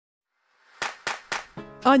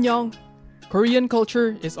Annyeong! Korean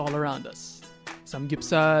culture is all around us.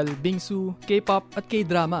 Samgyeopsal, bingsu, K-pop at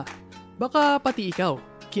K-drama. Baka pati ikaw,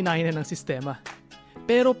 kinain na ng sistema.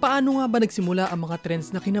 Pero paano nga ba nagsimula ang mga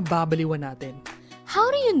trends na kinababaliwan natin? How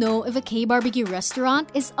do you know if a K-barbecue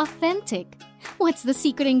restaurant is authentic? What's the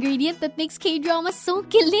secret ingredient that makes K-drama so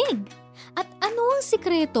kilig? At ano ang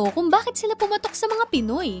sikreto kung bakit sila pumatok sa mga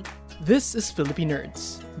Pinoy? This is Philippine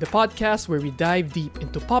Nerds, the podcast where we dive deep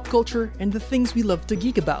into pop culture and the things we love to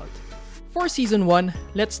geek about. For Season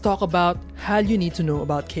 1, let's talk about how you need to know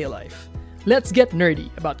about K-Life. Let's get nerdy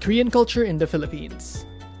about Korean culture in the Philippines.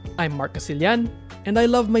 I'm Mark Casilian, and I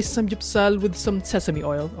love my samgyeopsal with some sesame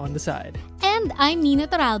oil on the side. And I'm Nina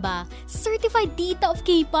Toralba, certified tita of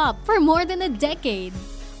K-pop for more than a decade.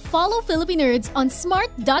 Follow Philippine Nerds on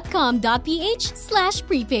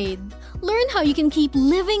smart.com.ph/prepaid. Learn how you can keep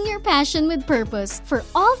living your passion with purpose for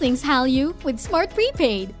all things Hallyu with Smart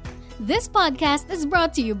Prepaid. This podcast is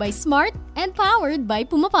brought to you by Smart and powered by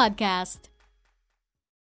Puma Podcast.